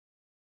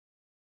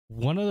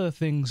One of the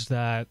things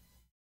that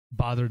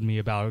bothered me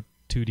about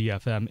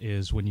 2DFM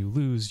is when you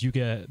lose,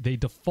 they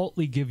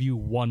defaultly give you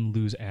one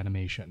lose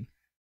animation.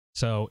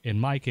 So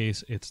in my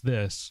case, it's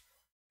this.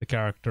 The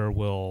character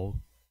will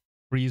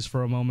freeze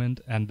for a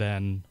moment and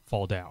then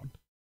fall down.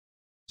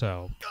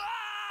 So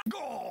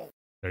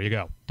there you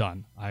go.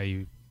 Done.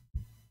 I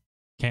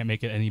can't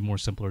make it any more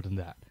simpler than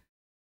that.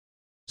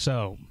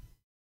 So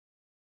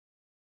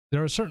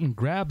there are certain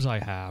grabs I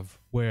have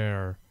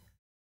where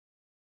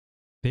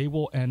they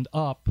will end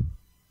up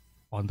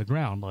on the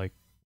ground, like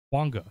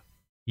Bwanga.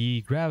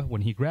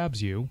 When he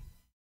grabs you,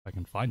 if I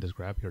can find his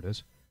grab, here it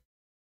is.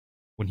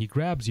 When he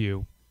grabs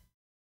you,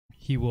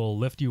 he will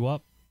lift you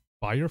up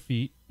by your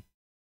feet.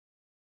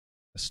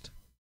 This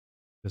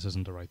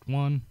isn't the right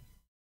one.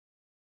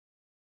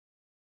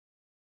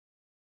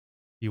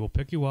 He will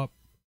pick you up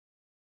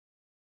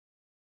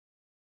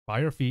by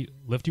your feet,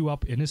 lift you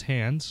up in his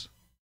hands,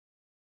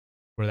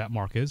 where that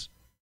mark is,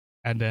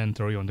 and then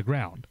throw you on the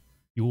ground.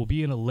 You will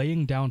be in a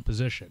laying down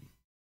position.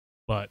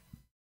 But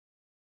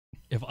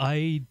if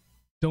I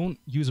don't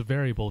use a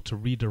variable to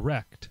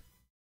redirect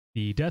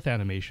the death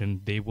animation,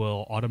 they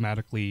will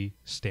automatically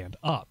stand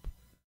up.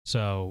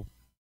 So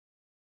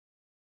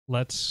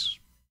let's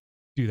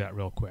do that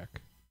real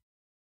quick.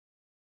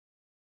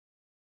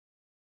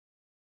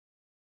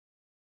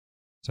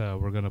 So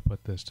we're going to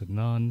put this to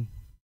none,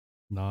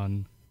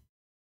 none,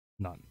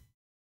 none.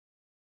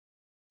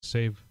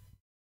 Save.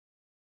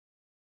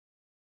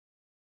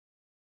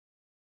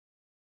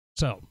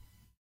 So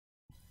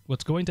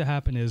what's going to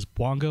happen is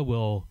Bwanga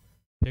will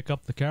pick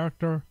up the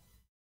character,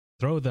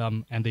 throw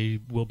them, and they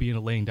will be in a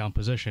laying down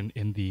position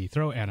in the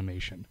throw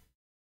animation.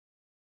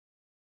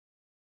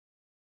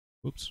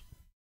 Oops.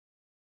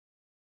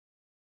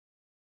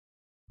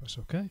 Press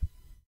OK.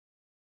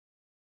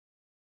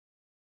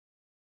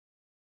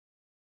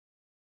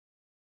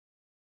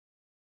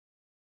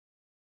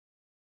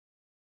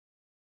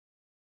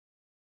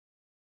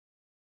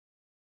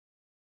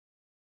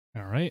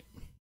 All right.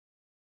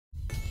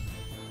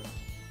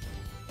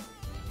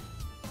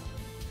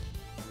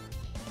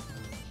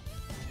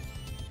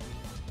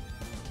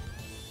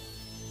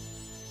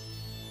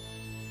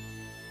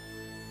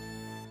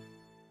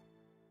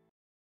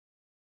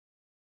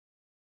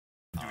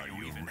 Do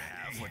you even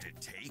have what it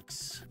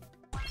takes?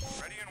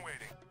 Ready and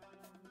waiting.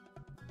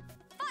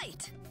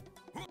 Fight!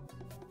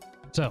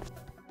 So,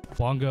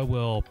 Bwanga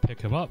will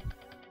pick him up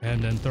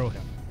and then throw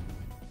him.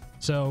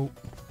 So,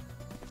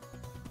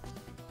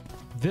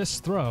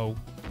 this throw,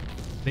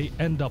 they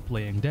end up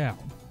laying down.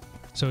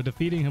 So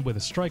defeating him with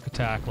a strike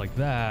attack like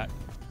that,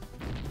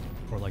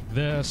 or like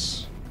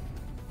this,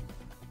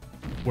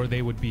 where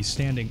they would be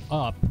standing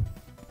up,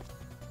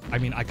 I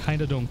mean, I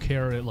kind of don't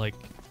care. Like,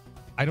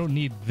 I don't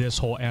need this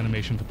whole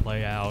animation to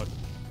play out.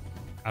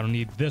 I don't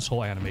need this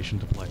whole animation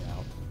to play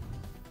out.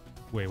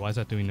 Wait, why is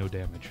that doing no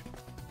damage?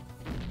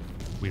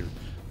 Weird.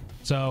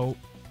 So,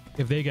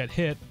 if they get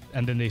hit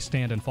and then they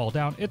stand and fall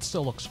down, it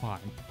still looks fine.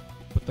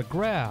 But the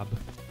grab...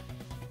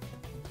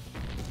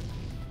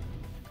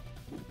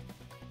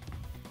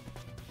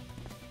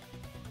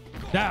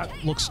 that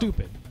looks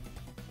stupid.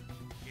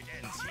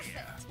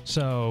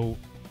 So,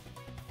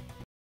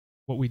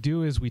 what we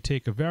do is we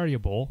take a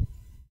variable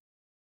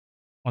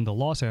on the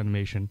loss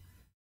animation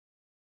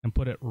and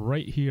put it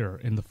right here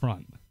in the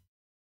front.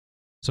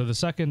 So the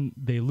second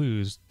they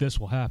lose, this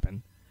will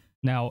happen.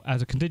 Now,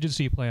 as a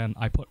contingency plan,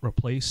 I put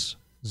replace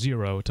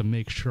 0 to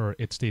make sure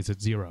it stays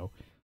at 0.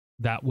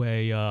 That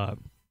way,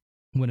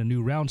 when a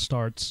new round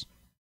starts,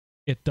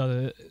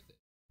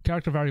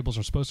 character variables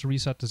are supposed to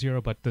reset to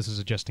 0, but this is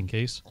a just in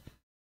case.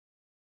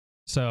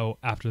 So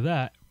after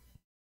that,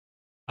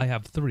 I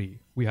have 3.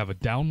 We have a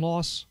down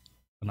loss,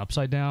 an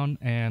upside down,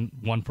 and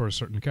one for a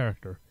certain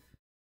character.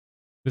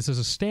 This is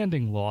a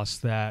standing loss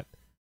that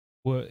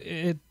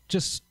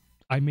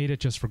I made it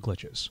just for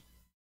glitches.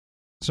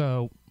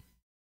 So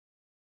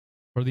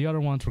for the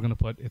other ones, we're going to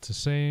put it's the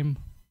same,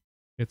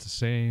 it's the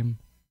same,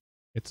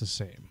 it's the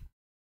same.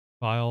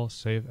 File,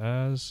 save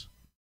as,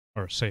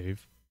 or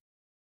save.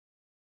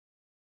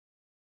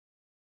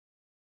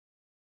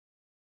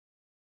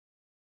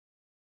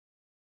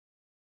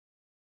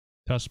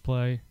 Test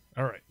play.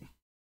 All right.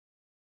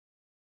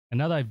 And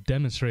now that I've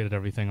demonstrated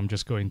everything, I'm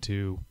just going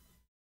to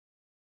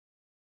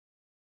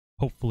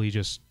hopefully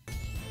just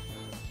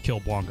kill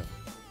Bwanga.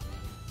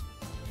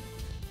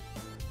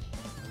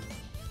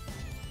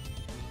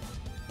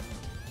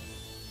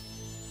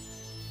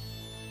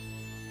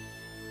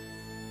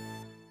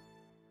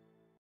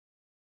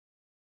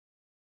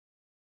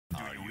 Do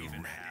you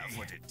even have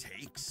what it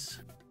takes?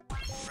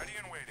 Ready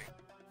and waiting.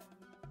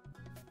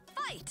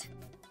 Fight!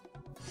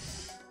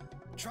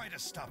 Try to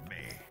stop me.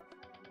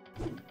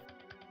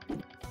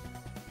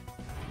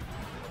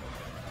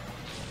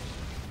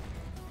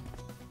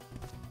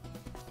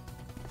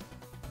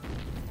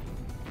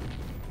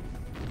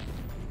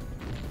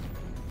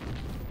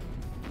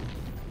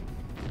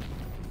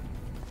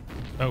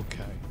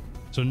 Okay.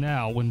 So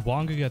now, when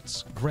Bwanga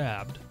gets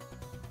grabbed,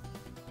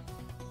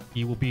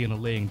 he will be in a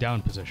laying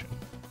down position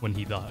when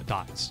he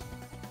dies.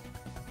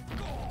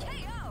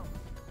 KO!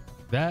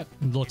 That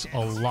looks a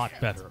lot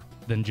better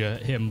than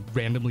him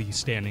randomly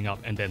standing up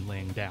and then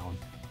laying down.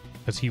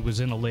 Because he was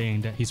in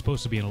a he's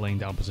supposed to be in a laying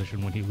down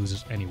position when he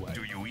loses anyway.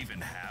 Do you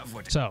even have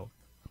what? So,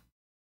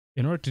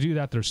 in order to do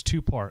that, there's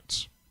two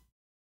parts.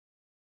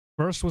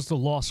 First was the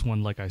loss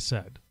one, like I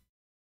said.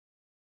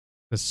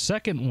 The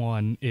second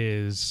one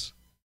is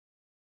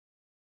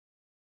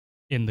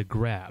in the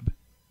grab.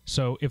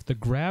 So if the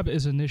grab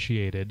is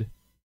initiated,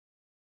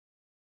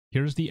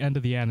 here's the end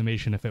of the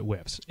animation if it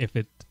whiffs. If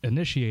it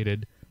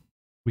initiated,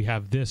 we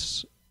have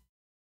this.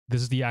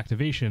 This is the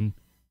activation.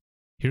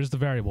 Here's the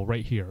variable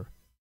right here.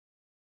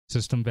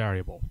 System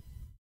variable.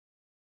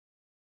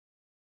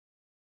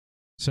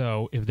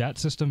 So if that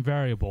system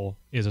variable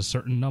is a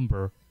certain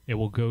number, it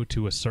will go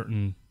to a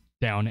certain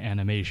down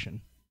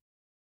animation.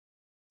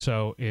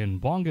 So in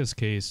Bonga's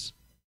case,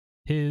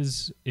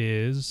 his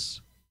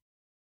is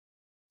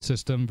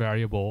system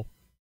variable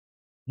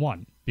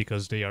 1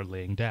 because they are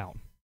laying down.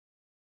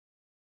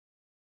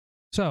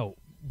 So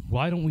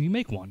why don't we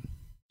make one?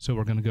 So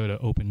we're going to go to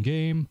Open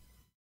Game,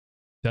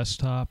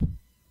 Desktop,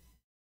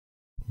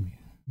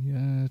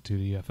 yeah,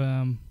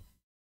 2DFM,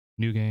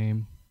 New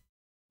Game,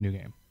 New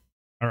Game.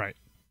 All right.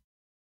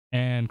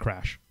 And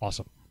crash.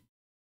 Awesome.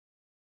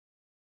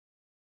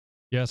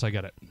 Yes, I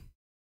get it.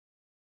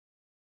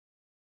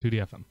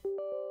 2DFM.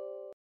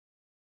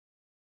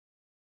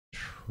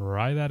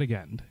 Try that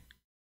again.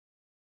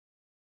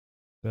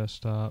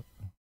 Desktop.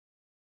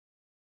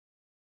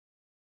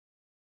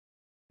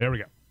 There we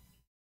go.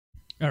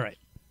 All right.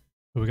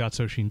 So we got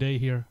Soshin Day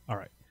here. All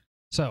right.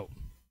 So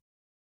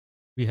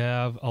we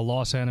have a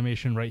loss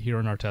animation right here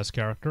in our test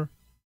character,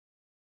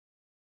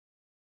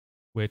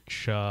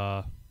 which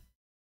I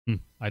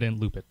didn't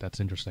loop it. That's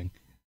interesting.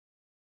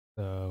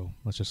 So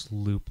let's just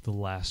loop the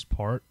last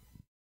part.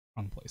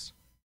 Wrong place.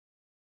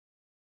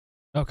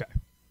 Okay.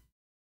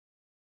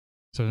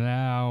 So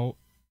now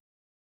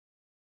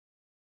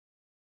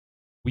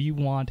we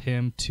want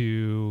him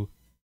to...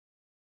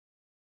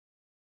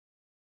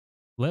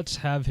 Let's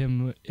have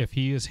him, if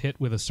he is hit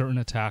with a certain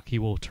attack, he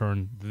will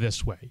turn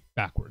this way,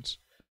 backwards.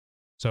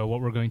 So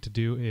what we're going to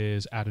do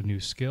is add a new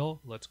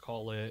skill. Let's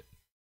call it...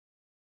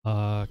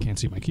 can't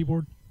see my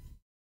keyboard.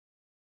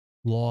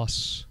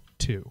 Loss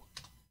 2.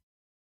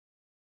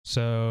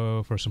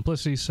 So for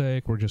simplicity's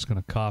sake, we're just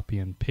going to copy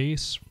and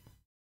paste.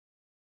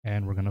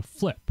 And we're going to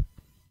flip.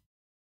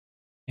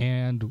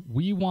 And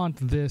we want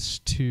this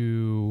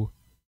to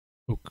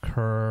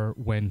occur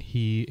when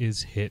he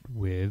is hit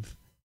with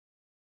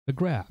the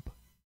grab.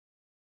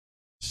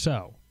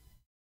 So,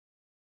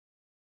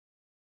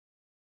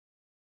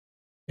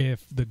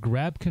 if the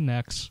grab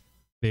connects,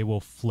 they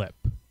will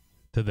flip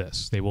to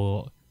this. They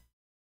will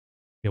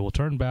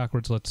turn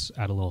backwards. Let's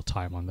add a little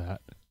time on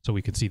that so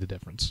we can see the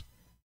difference.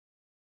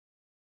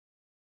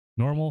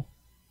 Normal.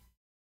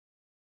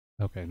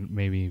 Okay,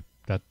 maybe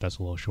that's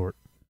a little short.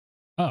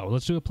 Oh,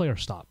 let's do a player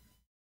stop.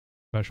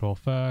 Special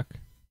effect,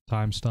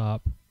 time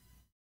stop.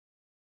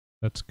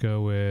 Let's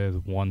go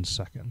with 1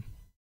 second.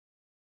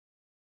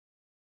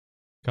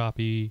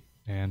 Copy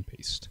and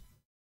paste.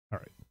 All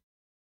right.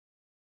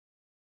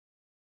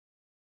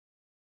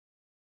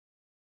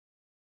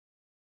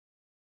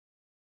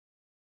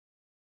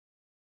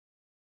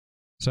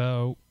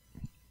 So,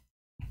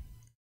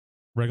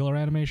 regular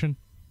animation.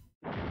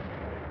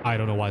 I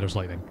don't know why there's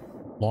lighting.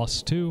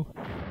 Loss 2,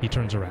 he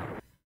turns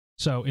around.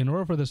 So, in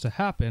order for this to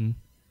happen,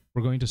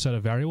 we're going to set a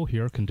variable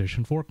here,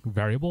 condition for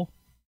variable,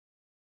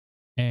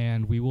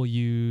 and we will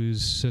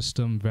use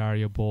system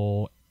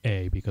variable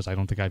A because I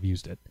don't think I've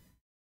used it.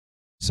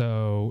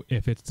 So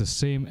if it's the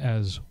same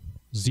as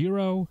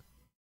 0,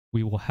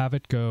 we will have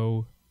it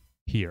go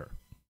here.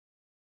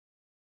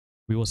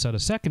 We will set a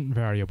second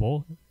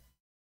variable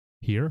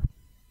here,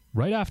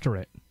 right after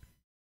it.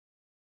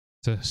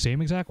 It's the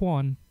same exact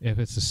one. If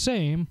it's the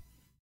same,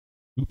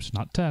 oops,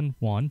 not 10,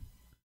 1,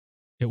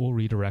 it will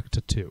redirect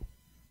to 2.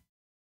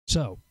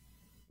 So,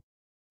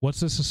 what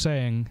this is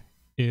saying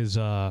is,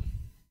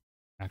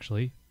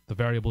 actually, the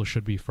variable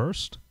should be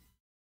first.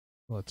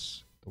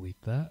 Let's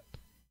delete that.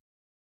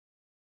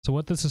 So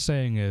what this is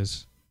saying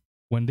is,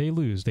 when they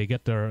lose, they're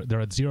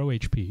at 0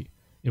 HP.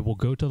 It will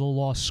go to the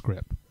loss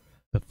script.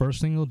 The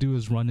first thing it'll do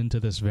is run into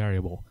this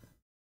variable.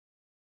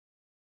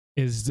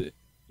 Is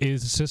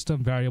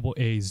system variable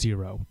A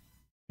 0?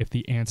 If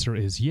the answer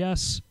is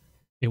yes,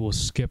 it will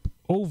skip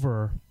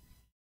over.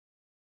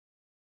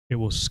 It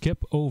will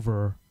skip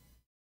over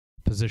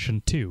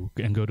position 2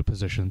 and go to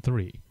position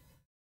 3.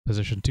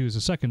 Position 2 is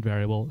the second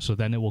variable, so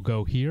then it will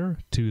go here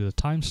to the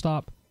time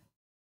stop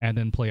and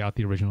then play out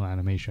the original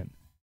animation.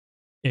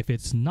 If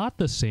it's not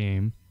the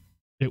same,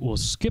 it will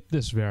skip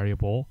this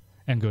variable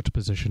and go to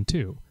position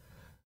 2,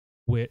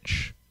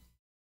 which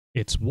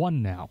it's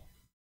 1 now,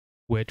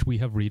 which we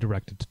have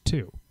redirected to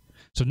 2.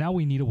 So now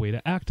we need a way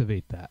to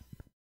activate that.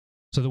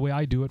 So the way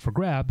I do it for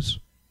grabs,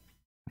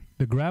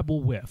 the grab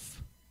will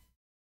whiff.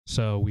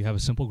 So we have a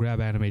simple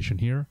grab animation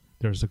here.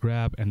 There's the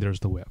grab and there's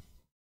the whiff.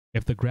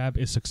 If the grab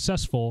is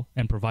successful,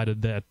 and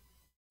provided that,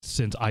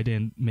 since I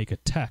didn't make a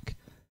tech,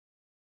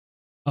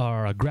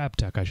 or a grab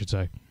tech I should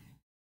say,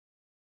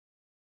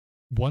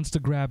 once the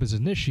grab is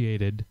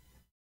initiated,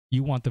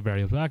 you want the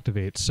variable to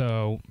activate.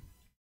 So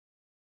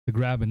the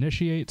grab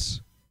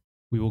initiates.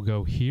 We will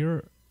go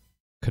here,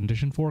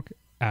 condition fork,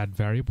 add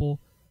variable.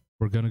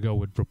 We're going to go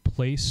with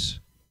replace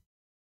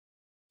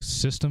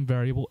system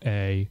variable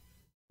A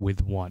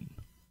with 1.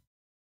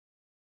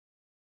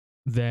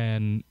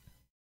 Then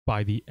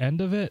by the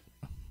end of it,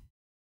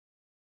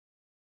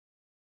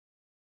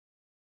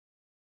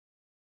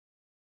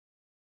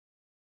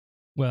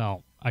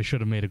 well, I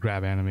should have made a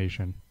grab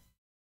animation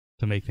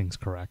to make things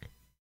correct.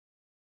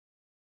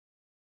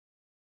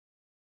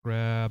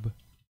 Grab,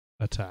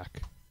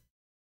 attack.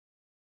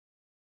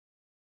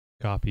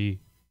 Copy,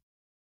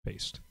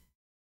 paste.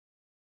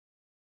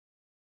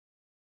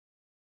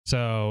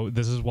 So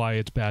this is why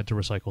it's bad to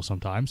recycle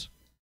sometimes.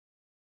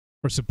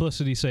 For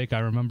simplicity's sake, I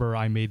remember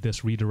I made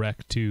this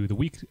redirect to the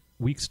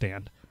weak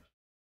stand,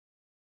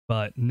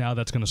 but now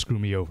that's going to screw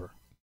me over.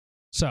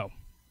 So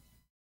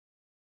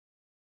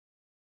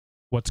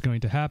what's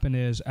going to happen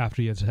is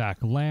after the attack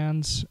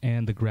lands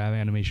and the grab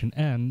animation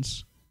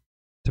ends,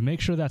 to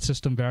make sure that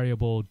system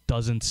variable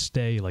doesn't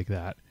stay like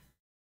that,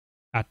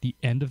 at the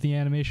end of the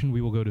animation,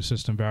 we will go to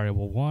system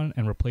variable 1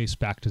 and replace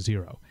back to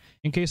 0,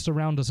 in case the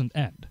round doesn't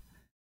end.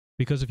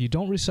 Because if you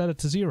don't reset it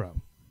to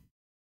 0,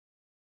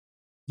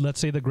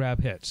 let's say the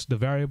grab hits,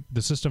 the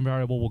system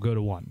variable will go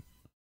to 1.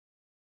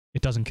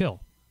 It doesn't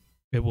kill.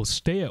 It will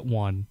stay at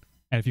 1,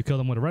 and if you kill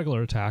them with a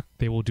regular attack,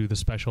 they will do the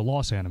special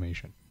loss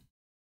animation.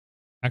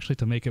 Actually,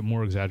 to make it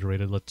more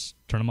exaggerated, let's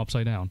turn them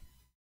upside down.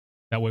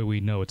 That way we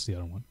know it's the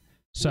other one.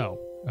 So,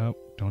 oh,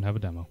 don't have a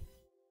demo.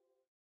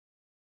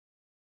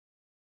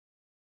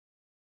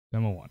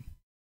 Demo 1.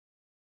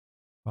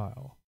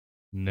 File.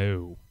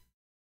 No.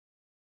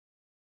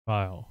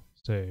 File.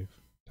 Save.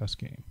 Test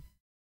game.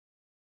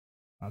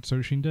 Not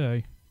searching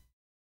day.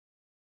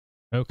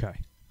 Okay.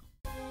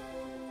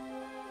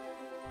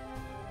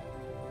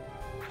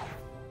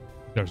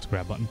 There's the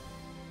grab button.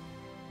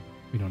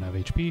 We don't have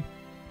HP.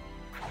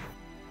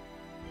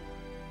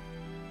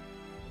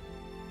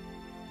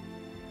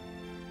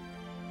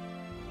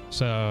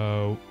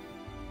 So,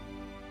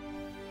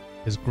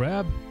 his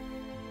grab,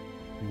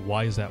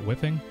 why is that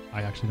whiffing?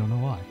 I actually don't know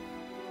why.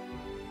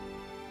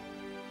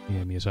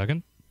 Give me a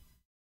second.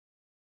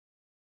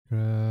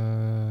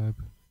 Grab.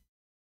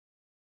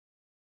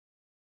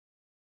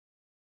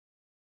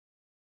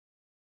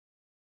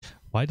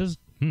 Why does...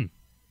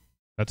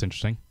 That's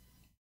interesting.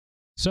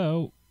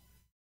 So,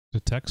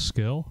 detect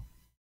skill,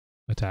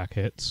 attack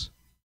hits,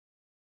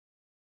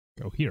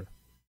 go here.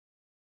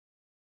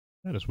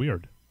 That is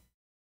weird.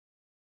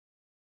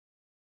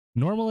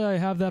 Normally I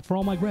have that for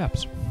all my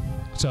grabs.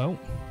 So,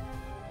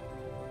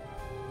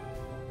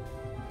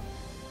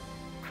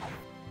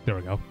 there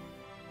we go.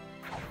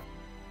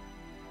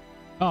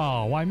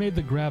 Oh, I made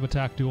the grab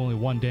attack do only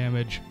 1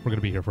 damage. We're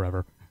gonna be here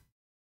forever.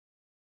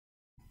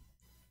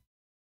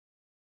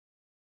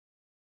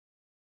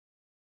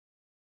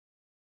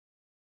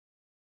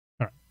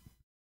 Alright.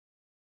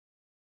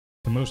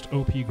 The most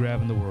OP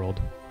grab in the world.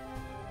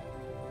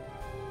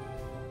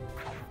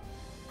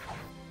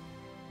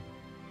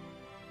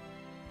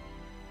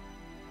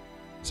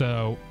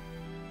 So,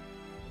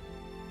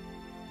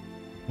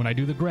 when I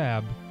do the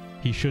grab,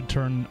 he should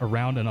turn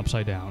around and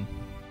upside down.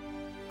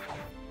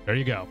 There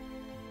you go.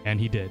 And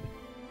he did.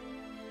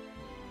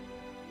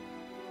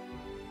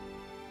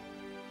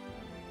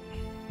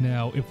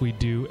 Now, if we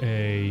do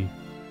a...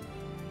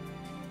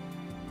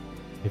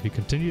 If you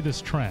continue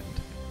this trend,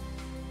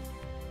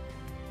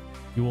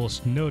 you will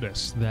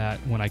notice that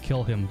when I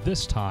kill him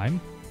this time,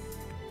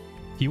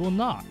 he will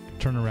not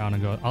turn around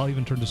and go, I'll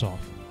even turn this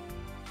off.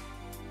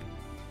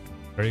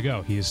 There you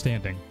go, he is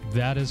standing.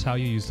 That is how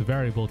you use the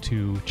variable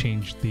to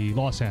change the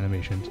loss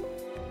animations.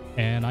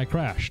 And I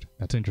crashed.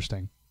 That's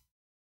interesting.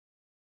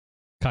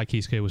 Kai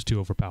Kisuke was too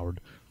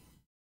overpowered.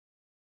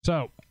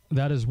 So,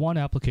 that is one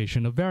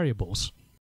application of variables.